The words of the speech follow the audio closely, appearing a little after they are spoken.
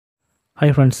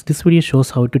Hi friends, this video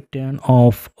shows how to turn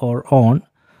off or on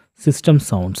system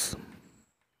sounds.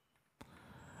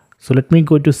 So let me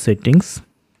go to settings,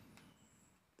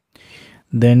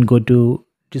 then go to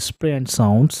display and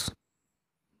sounds,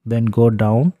 then go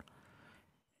down.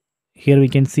 Here we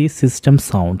can see system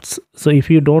sounds. So if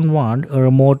you don't want a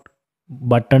remote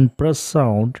button press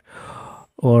sound,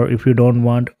 or if you don't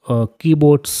want a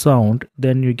keyboard sound,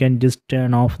 then you can just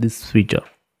turn off this feature.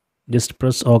 Just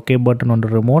press OK button on the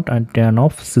remote and turn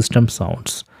off system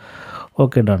sounds.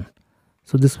 Okay, done.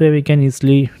 So this way we can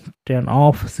easily turn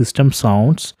off system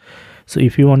sounds. So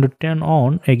if you want to turn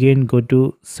on, again go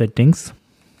to settings,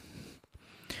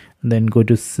 then go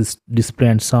to display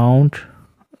and sound,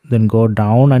 then go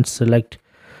down and select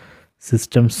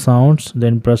system sounds,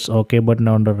 then press OK button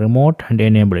on the remote and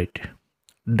enable it.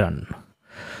 Done.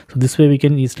 So this way we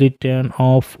can easily turn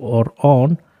off or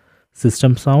on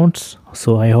system sounds.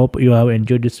 So I hope you have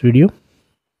enjoyed this video.